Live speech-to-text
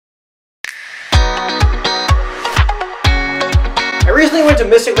recently went to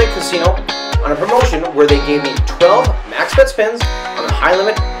Mystic Lake Casino on a promotion where they gave me 12 max bet spins on a high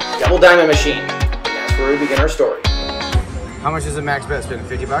limit double diamond machine. And that's where we begin our story. How much is a max bet spin?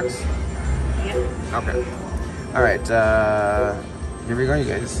 50 bucks? Yeah. Okay. All right. Here we go, you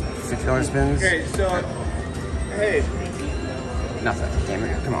guys. $50 spins. Okay, so, hey. Nothing. Damn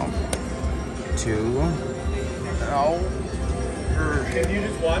it. Come on. 2. Oh. Can you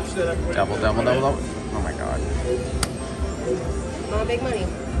just watch that I'm putting Double. Oh my god. All big money.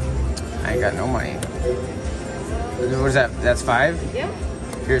 I ain't got no money. What is that? That's 5? Yeah.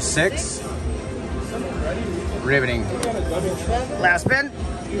 Here's 6. Riveting. Last spin.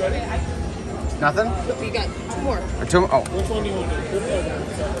 You ready? Nothing? You got 2 more. Or 2 more? Oh. Which one do you want to do?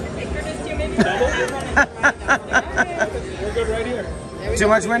 We're good right here. Too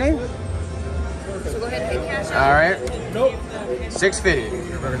much winning? So go ahead and pay cash. All right. Nope.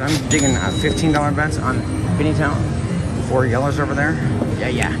 $6.50. I'm digging $15 bets on Town. 4 yellows over there.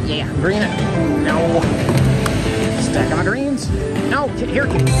 Yeah. Green it. No. Stack on the greens. No. Here.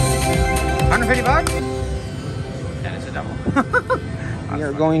 150 bucks? That is a double. We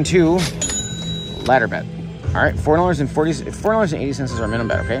are going to ladder bet. All right. $4.80 is our minimum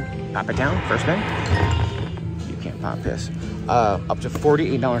bet, okay? Pop it down. First spin. You can't pop this. Up to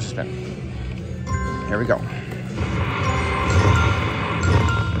 $48 to spin. Here we go.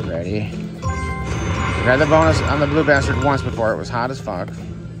 Ready? We've had the bonus on the Blue Bastard once before. It was hot as fuck.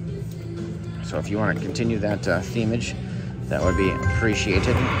 So if you want to continue that themage, that would be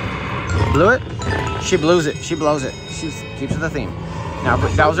appreciated. Blew it? She blows it. She blows it. She keeps with the theme. Now,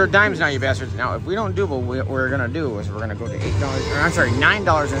 those are dimes now, you bastards. Now, if we don't do what we're going to do is we're going to go to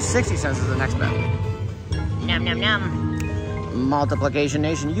 $9.60 is the next bet. Nom. Multiplication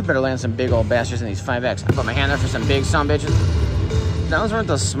Nation, you better land some big old bastards in these 5X. I put my hand there for some big son bitches. Those weren't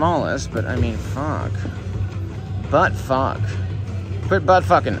the smallest, but I mean, fuck. Butt fuck. Quit butt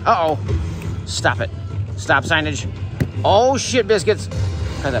fucking. Uh-oh. Stop it. Stop signage. Oh, shit, biscuits.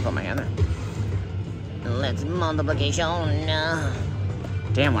 How'd I put my hand there? Let's multiplication.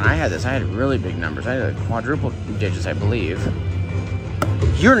 Damn, when I had this, I had really big numbers. I had quadruple digits, I believe.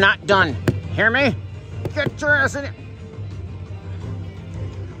 You're not done. Hear me? Get your ass in it.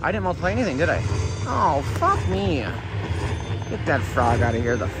 I didn't multiply anything, did I? Oh, fuck me. Get that frog out of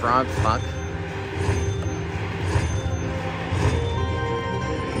here, the frog fuck.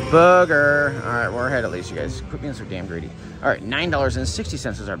 Booger. All right, we're ahead at least, you guys. Quit being so damn greedy. All right,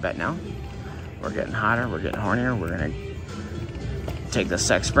 $9.60 is our bet now. We're getting hotter, we're getting hornier. We're gonna take the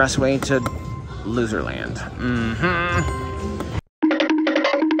Sexpressway to Loserland.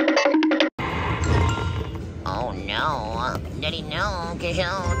 Oh no, Daddy, no,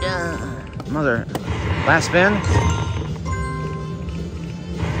 Mother, last spin.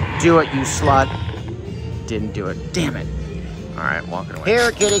 Do it, you slut. Didn't do it. Damn it. All right, walking away.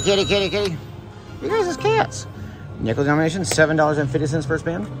 Here, kitty. You guys is cats. Nickel denomination, $7.50 per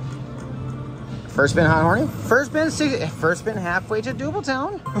spin. First spin hot horny. First spin halfway to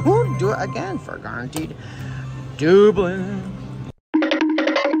Doubletown. Do it again for guaranteed Dublin.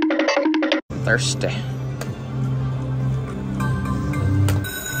 Thirsty.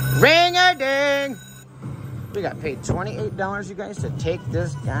 Ring-a-ding. We got paid $28, you guys, to take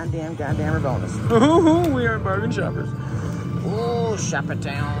this goddamn bonus. We are bargain shoppers. Ooh, shop it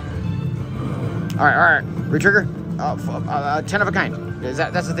down. All right. Retrigger. 10 of a kind.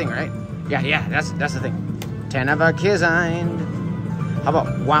 That's the thing, right? Yeah. That's the thing. 10 of a kind. How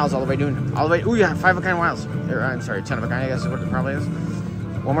about wilds all the way doing? All the way. Ooh, yeah, 5 of a kind wilds. I'm sorry, 10 of a kind. I guess is what it probably is.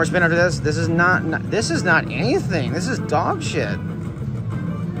 One more spin after this. This is not anything. This is dog shit.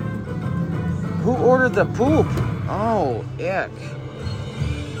 Who ordered the poop? Oh, ick.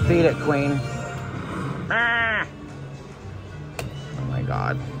 Feed it, queen. Ah. Oh my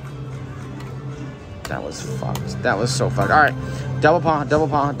god. That was fucked. That was so fucked. All right. Double paw.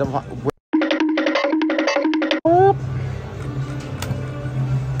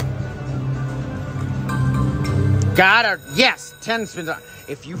 Got her. Yes. 10 spins.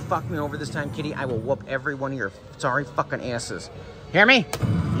 If you fuck me over this time, kitty, I will whoop every one of your sorry fucking asses. Hear me?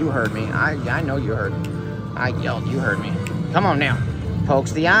 You heard me. I know you heard. I yelled. You heard me. Come on now.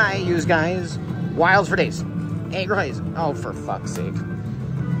 Pokes the eye, use guys. Wilds for days. Egg haze. Oh, for fuck's sake.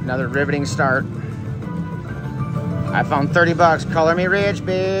 Another riveting start. I found 30 bucks. Color me rich,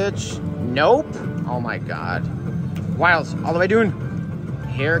 bitch. Nope. Oh my god. Wilds. All the way doing.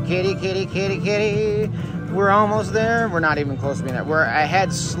 Here, kitty. We're almost there. We're not even close to being there. We're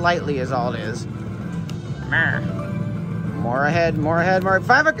ahead slightly is all it is. More ahead. 10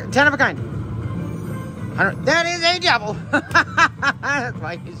 of a kind. 100. That is a double. That's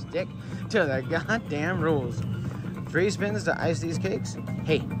why you stick to the goddamn rules. 3 spins to ice these cakes.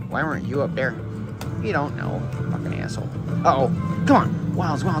 Hey, why weren't you up there? You don't know, fucking asshole. Uh-oh, come on.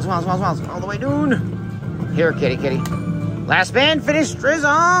 Wilds, wilds, wilds, wilds, wilds. All the way down. Here, kitty, kitty. Last spin, finish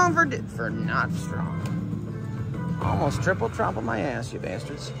Strizon for not strong. Almost triple trampled my ass, you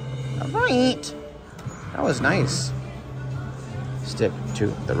bastards. All right. That was nice. Stick to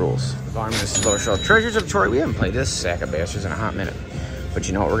the rules. The volume of this slow show. Treasures of Troy. We haven't played this sack of bastards in a hot minute. But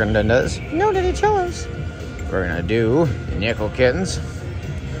you know what we're gonna do to this? No, did he tell us? We're gonna do nickel kittens.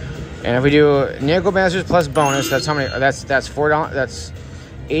 And if we do nickel bastards plus bonus, that's how many? That's $4. That's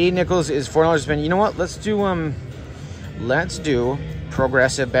 80 nickels is $4 to spend. You know what? Let's do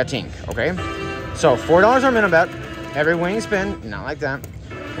progressive betting. Okay. So $4 our minimum bet. Every winning spin, not like that.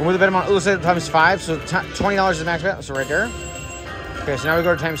 We'll move the bet amount. Let's say times 5, so $20 is the max bet. So right there. Okay, so now we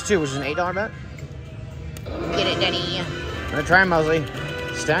go to times 2, which is an $8 bet. Get it, Daddy. I'm gonna try Musley.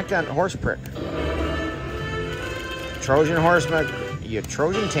 Stack that horse prick. Trojan horse, you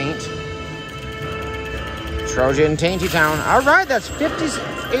Trojan taint. Trojan tainty town. All right, that's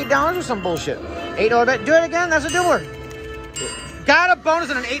 $58 or some bullshit. $8 bet. Do it again. That's a doubler. Got a bonus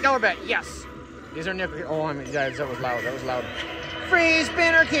and an $8 bet. Yes. These are nickel. Oh, I mean, guys, that was loud. That was loud. Free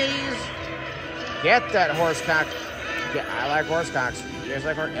spinner keys. Get that horse cock. Yeah, I like horse cocks. You guys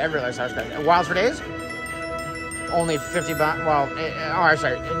like horse? Everybody likes horse cocks. Wilds for days? Only 50 bucks. Well, I'm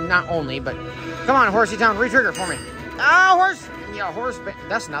sorry. Not only, but come on, Horsey Town. Retrigger for me. Oh, horse. Yeah, horse.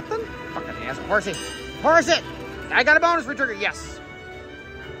 That's nothing. Fucking ass. Horsey. Horse it. I got a bonus retrigger. Yes.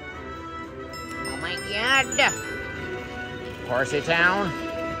 Oh my god. Horsey Town.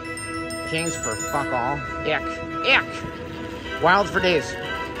 Kings for fuck all. Ick. Ick. Wilds for days.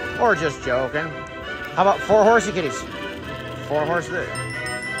 Or just joking. How about 4 horsey kitties? 4 horses.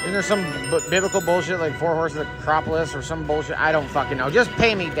 Isn't there some biblical bullshit like 4 horses of the Acropolis or some bullshit? I don't fucking know. Just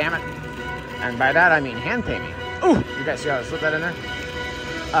pay me, damn it. And by that, I mean hand pay me. Ooh, you guys see how I slip that in there?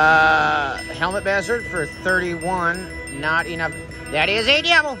 Helmet bastard for 31. Not enough. That is a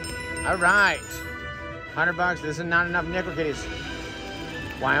devil. All right. $100. This is not enough nickel kitties.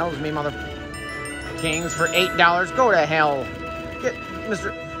 Wilds, me mother. Kings for $8. Go to hell.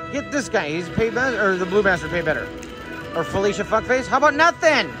 Get this guy. He's paid better, or the blue bastard paid better. Or Felicia Fuckface. How about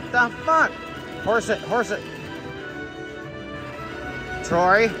nothing? The fuck? Horse it. Horse it.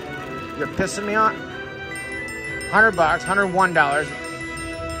 Troy, you're pissing me off. $100, $101.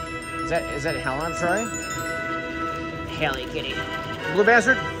 Is that hell on Troy? Helly kitty. Blue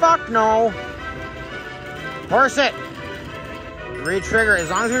bastard? Fuck no. Horse it. Retrigger. As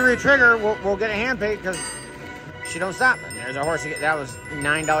long as we retrigger, we'll get a hand pay because she don't stop. And there's a horsey. That was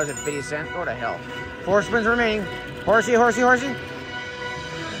 $9.50. Go to hell. 4 spins remaining. Horsey, horsey, horsey.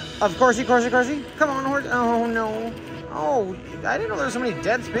 Of coursey, coursey, coursey. Come on, horse. Oh, no. Oh, I didn't know there were so many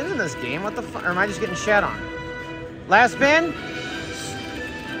dead spins in this game. What the fuck? Or am I just getting shat on? Last spin.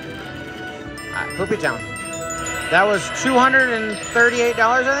 Poopy Town. That was $238,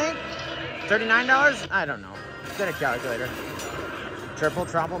 I think. $39? I don't know. Get a calculator. Triple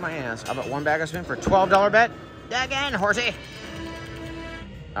trouble my ass. How about 1 bag of spin for $12 bet? Again, horsey.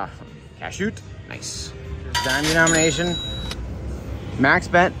 Cash shoot. Nice. Dime denomination. Max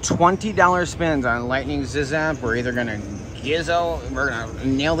bet $20 spins on Lightning Zizap. We're either gonna gizzo, we're gonna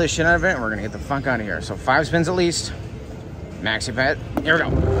nail this shit out of it, and we're gonna get the fuck out of here. So 5 spins at least. Maxi bet. Here we go.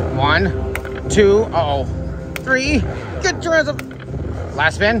 1, 2, 3. Get your ass up.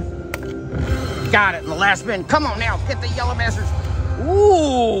 Last spin. Got it. The last spin. Come on now. Get the yellow bastards.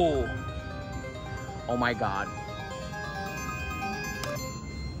 Ooh. Oh my god.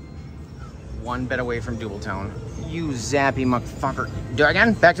 1 bet away from Doubletown. You zappy motherfucker. Do it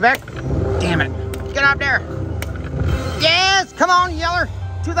again. Back to back. Damn it. Get up there. Yes. Come on, yeller.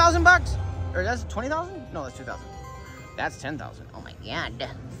 2,000 bucks. Or that's 20,000? No, that's 2,000. That's 10,000. Oh my god.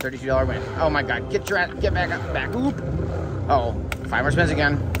 $32 win. Oh my god. Get your ass. Get back up. Back. Oop. Uh oh. 5 more spins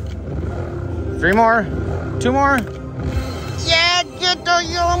again. 3 more. 2 more. Yeah. Get the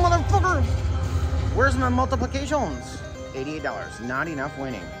yellow motherfucker. Where's my multiplications? $88. Not enough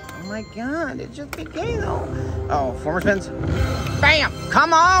winning. Oh my god, it just became though. Oh, 4 more spins. Bam!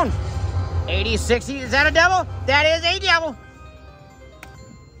 Come on! 80, 60. Is that a double? That is a double.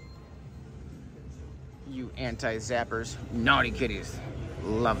 You anti-zappers. Naughty kitties.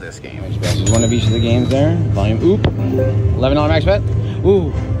 Love this game. One of each of the games there. Volume. Oop. $11 max bet.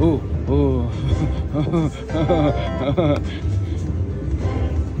 Ooh. Ooh. Ooh.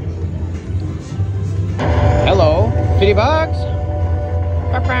 Hello. $50.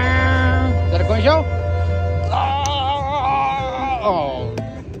 Is that a coin show? Oh,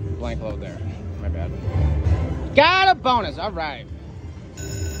 blank load there. My bad. Got a bonus. All right.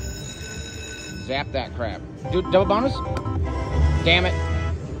 Zap that crap. Do double bonus? Damn it.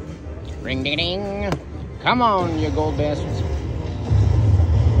 Ring ding ding. Come on, you gold bastards.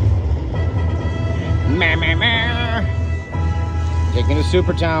 Meh, meh, meh. Take me to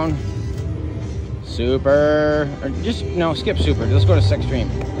Super Town. Super. Or just, no, skip Super. Let's go to Sextreme.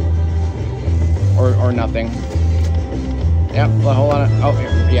 Or nothing. Yep, a whole lot of. Oh, here.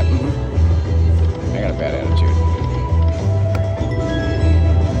 Yep. I got a bad attitude.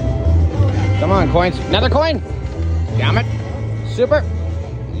 Come on, coins. Another coin. Damn it. Super.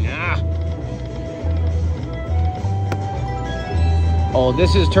 Nah. Oh,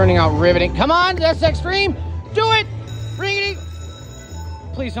 this is turning out riveting. Come on, that's extreme. Do it. Bring it in.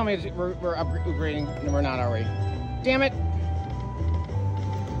 Please tell me we're upgrading. No, we're not already. Damn it.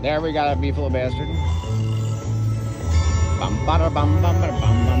 There we got a beefalo bastard. Bum bada bum bum bada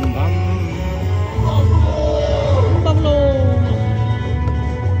bum bum bum. Buffalo.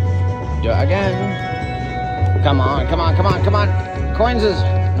 Do it again. Come on, come on, come on, come on. Coins is.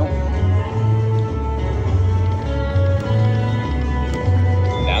 Nope.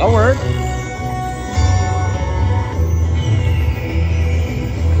 That'll work.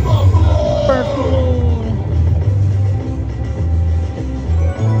 Perfect.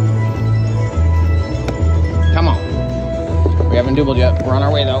 Come on. We haven't doubled yet. We're on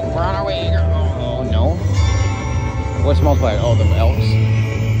our way though. We're on our way. Oh no. What's multiplied? Oh, the elves.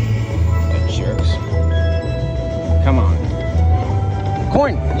 That jerks. Come on.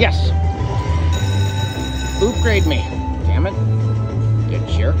 Coin! Yes! Upgrade me. Damn it. You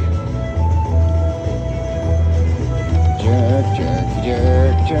jerk. Jerk, jerk,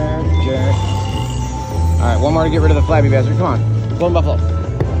 jerk, jerk, jerk. Alright, one more to get rid of the flabby bastard. Come on. Golden buffalo.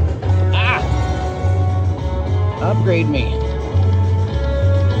 Ah! Upgrade me.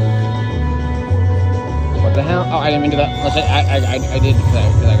 What the hell? Oh, I didn't mean to do that. Unless I did because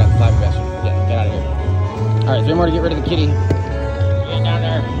I got the flabby bastard. Yeah, get out of here. Alright, 3 more to get rid of the kitty. Get down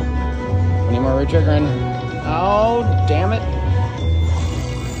there. Any more retriggering? Oh, damn it.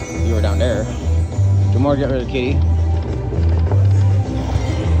 You were down there. 2 more to get rid of the kitty.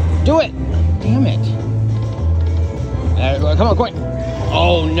 Do it! Damn it. Come on, coin.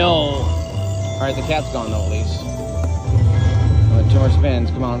 Oh, no. Alright, the cat's gone, though, at least. 2 more spins.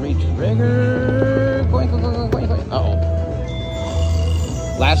 Come on, retrigger. Coin, coin, coin, coin, coin. Uh-oh.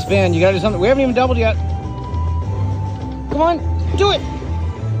 Last spin. You gotta do something. We haven't even doubled yet. Come on, do it!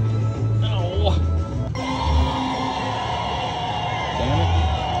 Oh. Damn it.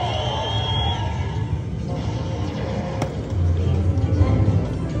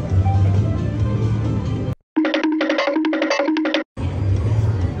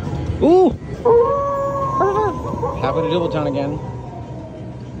 Ooh! Halfway to double town again.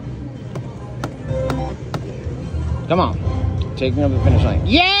 Come on. Take me over the finish line.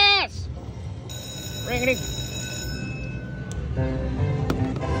 Yes! Ring-a-ding.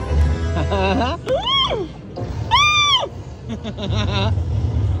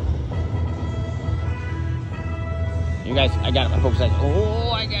 You guys, I got it. My focus size.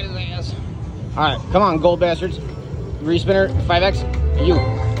 Oh, I got his ass. Alright, come on, gold bastards. Respinner, 5x. You.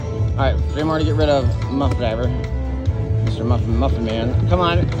 Alright, 3 more to get rid of Muff Driver. Mr. Muffin Man. Come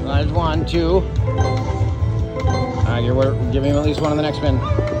on. There's 1, 2. Alright, give him at least 1 on the next spin.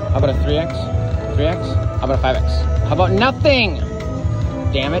 How about a 3x? 3x? How about a 5x? How about nothing?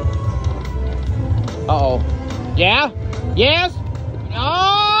 Damn it. Uh-oh. Yeah? Yes?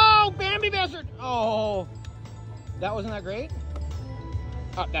 Oh, Bambi bastard. Oh. That wasn't that great?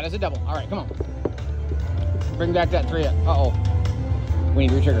 Oh, that is a double. All right, come on. Bring back that 3. Uh-oh. We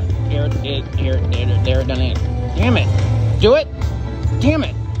need to retrigger. Here, done it. Damn it. Do it. Damn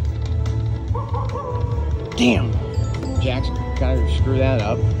it. Damn. Jacks gotta screw that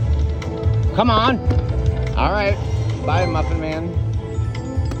up. Come on. All right. Bye, Muffin Man.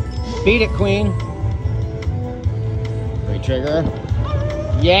 Beat it, Queen. Retrigger.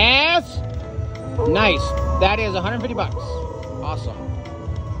 Yes! Nice. That is 150 bucks. Awesome.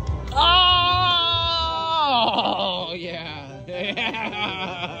 Oh, yeah.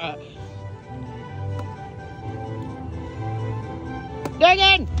 Dig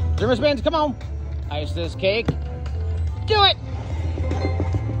in! Zimmer spins, come on. Ice this cake. Do it!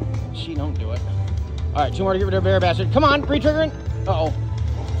 She don't do it. All right, 2 more to get rid of Bear Bastard. Come on, retriggering. Uh-oh.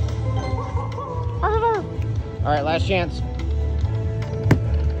 All right, last chance.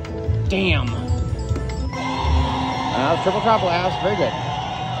 Damn. That was triple trap last. Very good.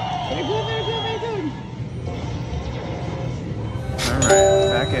 Very good, very good, very good. All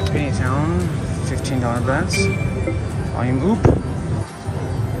right, back at Pennytown. $15 bets. Volume oop.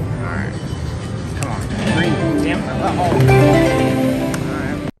 All right. Come on. Green. Damn. Uh-oh. All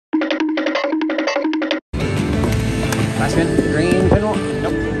right. Last spin. Green pinwheel.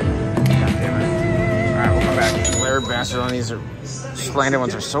 Nope. God damn it. Alright, we'll come back. Layered bastard on these are slanted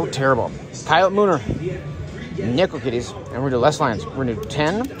ones are so terrible. Coyote Mooner. Nickel kitties. And we're gonna do less lines. We're gonna do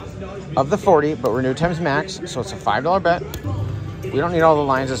 10 of the 40, but we're gonna do 10 max, so it's a $5 bet. We don't need all the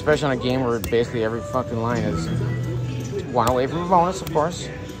lines, especially on a game where basically every fucking line is one away from a bonus, of course.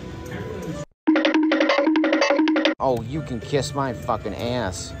 Oh, you can kiss my fucking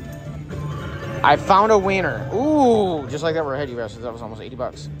ass. I found a wiener. Ooh, just like that, we're ahead, you bastards. That was almost 80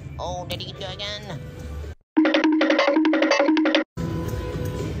 bucks. Oh, did he do it again?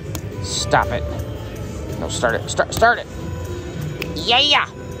 Stop it. No, start it. Start it. Yeah.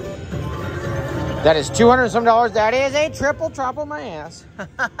 That is $200 and some. That is a triple trouble my ass.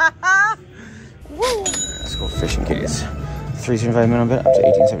 Woo. Let's go fishing kitties. $3.75 minimum bet up to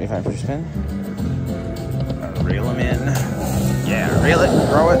 $18.75 per spin. Reel them in. Yeah, reel it,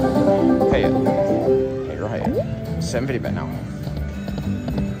 throw it, pay it. Hey, girl, hey it. $7.50 bet now.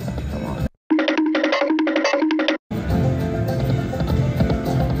 Come on.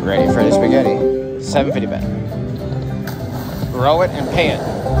 Ready, Freddy Spaghetti. $7.50 bet. Grow it and pay it.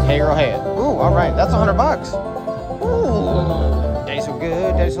 Hey, girl, hey it. Ooh, all right, that's $100. Ooh, daddy's so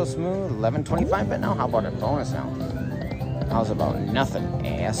good, daddy's so smooth. $11.25 bet now. How about a bonus now? How's about nothing,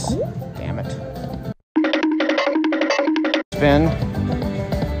 ass? Damn it. Spin.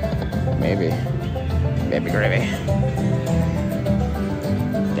 Maybe. Baby gravy.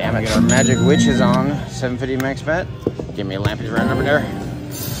 Damn, I got our magic witches on. $7.50 max bet. Give me a lampage right over there.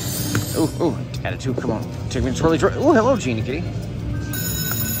 Ooh, add a 2, come on. Take me to twirly. Ooh, hello, Genie Kitty.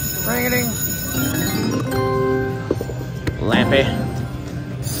 Ring-a-ding. Lampy.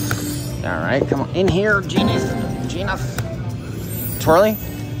 All right, come on. In here, Genius. Twirly?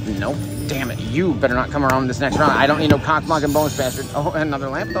 Nope. Damn it. You better not come around this next round. I don't need no cock-mugging bonus bastard. Oh, another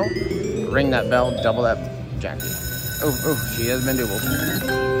lamp, though. Ring that bell, double that jack. Oh, she has been doubled.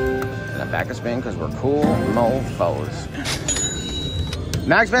 And a back a spin because we're cool mofos.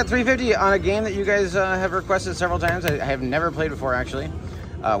 Max bet $3.50 on a game that you guys have requested several times. I have never played before, actually.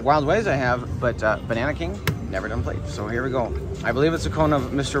 Wild Ways I have, but Banana King, never done played. So here we go. I believe it's a cone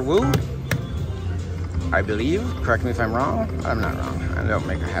of Mr. Wu. I believe. Correct me if I'm wrong. I'm not wrong. I don't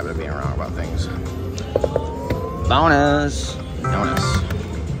make a habit of being wrong about things. Bonus.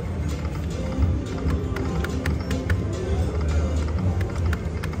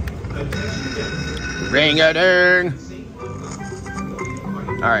 Ring-a-ding.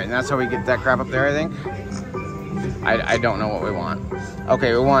 All right, and that's how we get that crap up there, I think. I don't know what we want.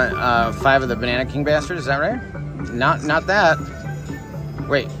 Okay, we want 5 of the Banana King bastard. Is that right? Not that.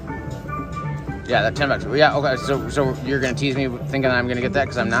 Wait. Yeah, that $10. Yeah. Okay. So you're gonna tease me thinking I'm gonna get that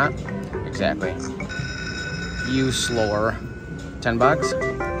because I'm not. Exactly. You slower. $10.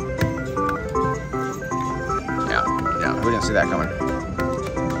 Yeah. We didn't see that coming.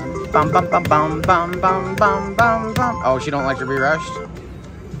 Bum bum bum bum bum bum bum bum bum. Oh, she don't like to be rushed.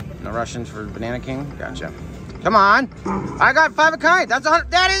 No Russians for Banana King. Gotcha. Come on. I got 5 of kind. That's 100.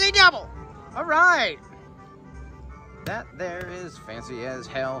 That is a double. All right. That there is fancy as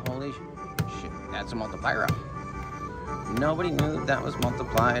hell. Holy shit. That's a multiplier up. Nobody knew that was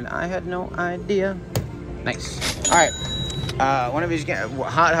multiplied. I had no idea. Nice. All right. One of these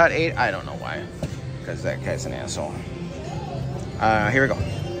hot 8. I don't know why. Because that guy's an asshole. Here we go.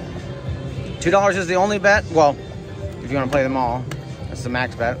 $2 is the only bet. Well, if you want to play them all, that's the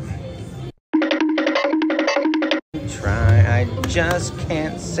max bet. I just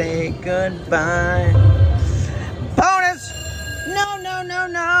can't say goodbye. Bonus!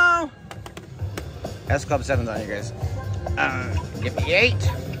 No. S Club 7's on you guys. Give me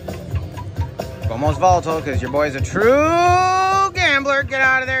 8. Almost volatile because your boy's a true gambler. Get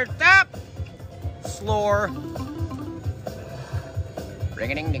out of there. Stop! Slower.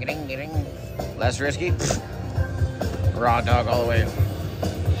 Ring-a-ding, ding-a-ding, ding-a-ding. Less risky. Raw dog all the way.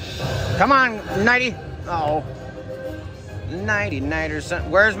 Come on, 90. Oh. 99 or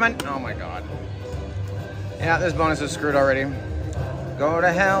something. Where's my... Oh my god. Yeah, this bonus is screwed already. Go to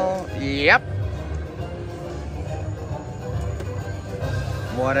hell. Yep.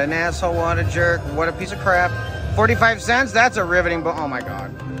 What an asshole. What a jerk. What a piece of crap. 45 cents? That's a riveting... Oh my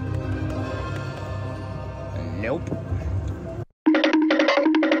god. Nope.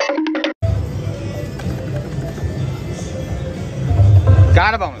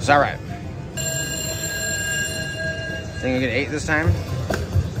 Got a bonus. All right. Think we get 8 this time?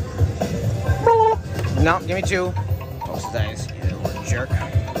 No, give me 2. Close the dice. You little jerk.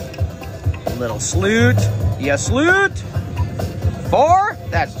 Little sloot. You sloot. 4?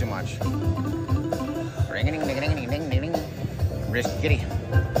 That's too much. Ring-a-ding-ding-ding-ding-ding-ding. Risky kitty.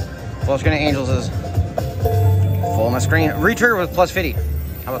 Flush Gonna Angels is full my screen. Retrigger with plus 50.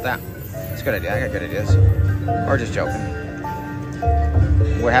 How about that? It's a good idea. I got good ideas. Or just joking.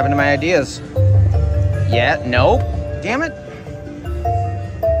 What happened to my ideas? Yeah, no. Damn it.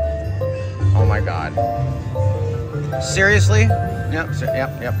 Oh my god. Seriously? Yep.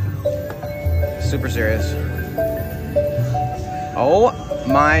 Super serious. Oh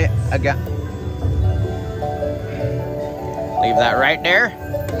my god. Leave that right there.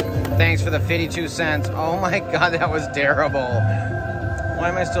 Thanks for the 52 cents. Oh my god, that was terrible. Why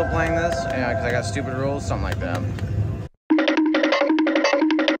am I still playing this? Yeah, because I got stupid rules, something like that.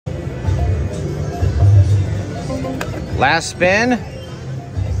 Last spin.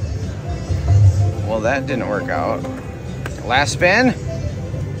 Well, that didn't work out. Last spin.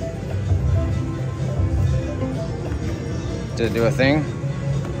 Did it do a thing?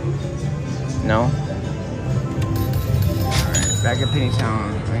 No. Alright, back at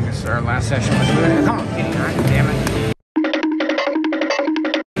Pennytown. I think this is our last session. Come on, Penny, damn it.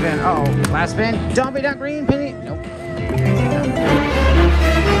 Spin. Uh oh, last spin. Don't be that green, Penny. Nope.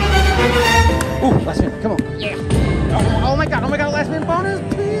 Ooh, last spin. Come on. Yeah. Oh my god, last spin bonus.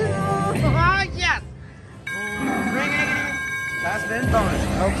 Ah, yes. Last spin bonus.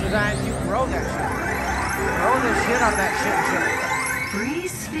 Folks, you throw that shit. Throw the shit on that shit. Free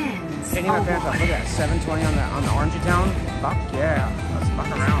spins. Penny, my pants off. Look at that. 720 on the Orangey Town. Fuck yeah. Let's fuck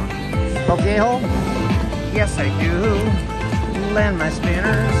around. Okay, hole? Yes, I do. Lend my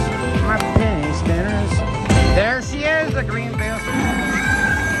spinners. My penny spinners. There she is, the green bastard.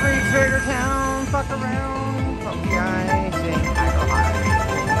 Free Trigger Town. Fuck around. Pokey eye. Say, I go high.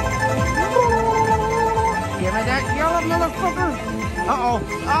 Give me that yellow motherfucker. Uh-oh.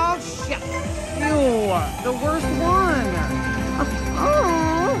 Oh, shit. You. The worst one.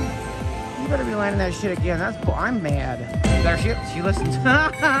 Oh. You better be landing that shit again. That's cool. I'm mad. There she is. She listens.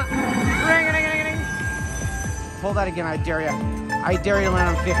 Ring-a-ding-a-ding-a-ding. Pull that again. I dare you. I dare you to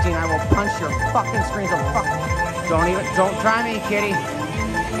land on 15. I will punch your fucking screen. Don't try me, kitty.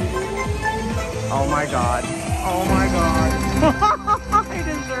 Oh my god. Oh my god. I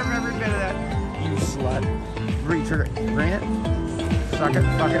deserve every bit of that. You slut. Retrigger. Bring it. Suck it.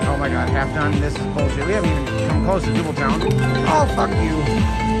 Fuck it. Oh my god. Half done. This is bullshit. We haven't even come close to Double Town. Oh, fuck you.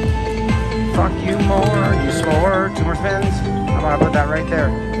 Fuck you more. You score. 2 more spins. How about I put that right there?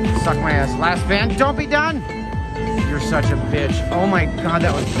 Suck my ass. Last spin. Don't be done. You're such a bitch. Oh my god.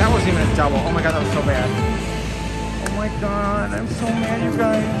 That wasn't even a double. Oh my god. That was so bad. Oh my god. I'm so mad, you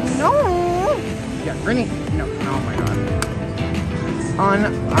guys. No. Yeah, Brittany. No. Oh my god.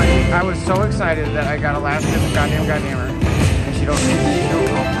 I was so excited that I got a last spin with goddamn her. And she don't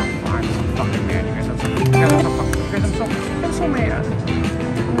oh, I'm so fucking mad. You guys are so I'm so mad.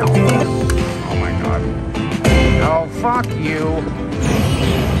 No. Oh my god. Oh, fuck you.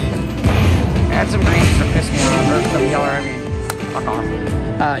 Add some greens to piss me off. Or some yellow, I mean. Fuck off.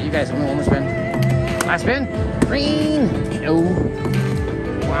 You guys, only one more spin. Last spin. Green. No.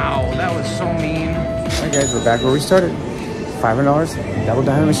 Wow, that was so mean. Alright guys, we're back where we started. $500, double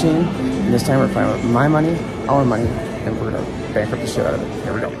diamond machine. And this time we're playing with my money, our money, and we're gonna bankrupt the shit out of it.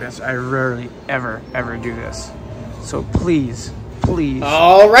 Here we go. I rarely ever do this. So please.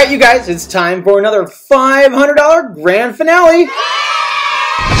 All right, you guys, it's time for another $500 grand finale.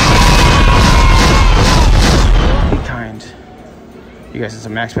 Be kind. You guys, it's a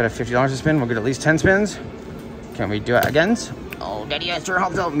max bet of $50 to spin. We'll get at least 10 spins. Can we do it again? Oh, Daddy, I sure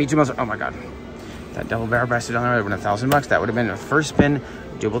hope so. Me too, most. Oh my god. That double barrel bastard down there would have been $1,000. That would have been the first spin.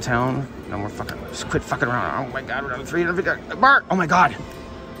 Double Town. No more fucking. Just quit fucking around. Oh my god, we're down to $350. Bart! Oh my god.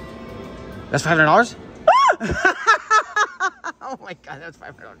 That's $500? Oh my god, that's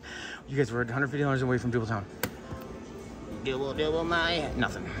 $500. You guys were $150 away from Double Town. Double my.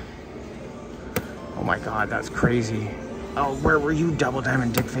 Nothing. Oh my god, that's crazy. Oh, where were you, double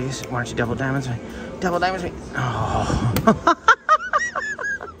diamond dick face? Why don't you double diamonds me? Double diamonds me. Oh.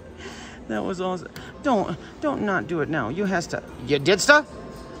 That was awesome. Don't not do it now. You has to. You did stuff?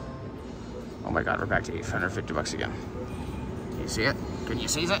 Oh my god, we're back to $850 again. You see it? Can you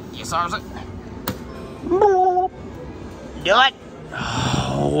see it? You saw it? Do it.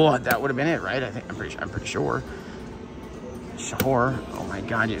 Oh, that would have been it, right? I'm pretty sure. Sure. Oh my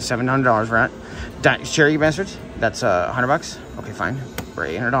god, you $700, right? Share, you bastards. That's $100. Okay, fine. We're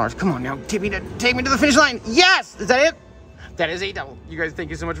 $800. Come on now, take me to the finish line. Yes, is that it? That is a double. You guys, thank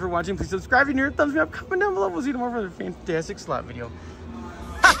you so much for watching. Please subscribe if you're new. Thumbs me up, comment down below. We'll see you tomorrow for another fantastic slot video.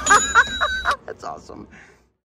 That's awesome.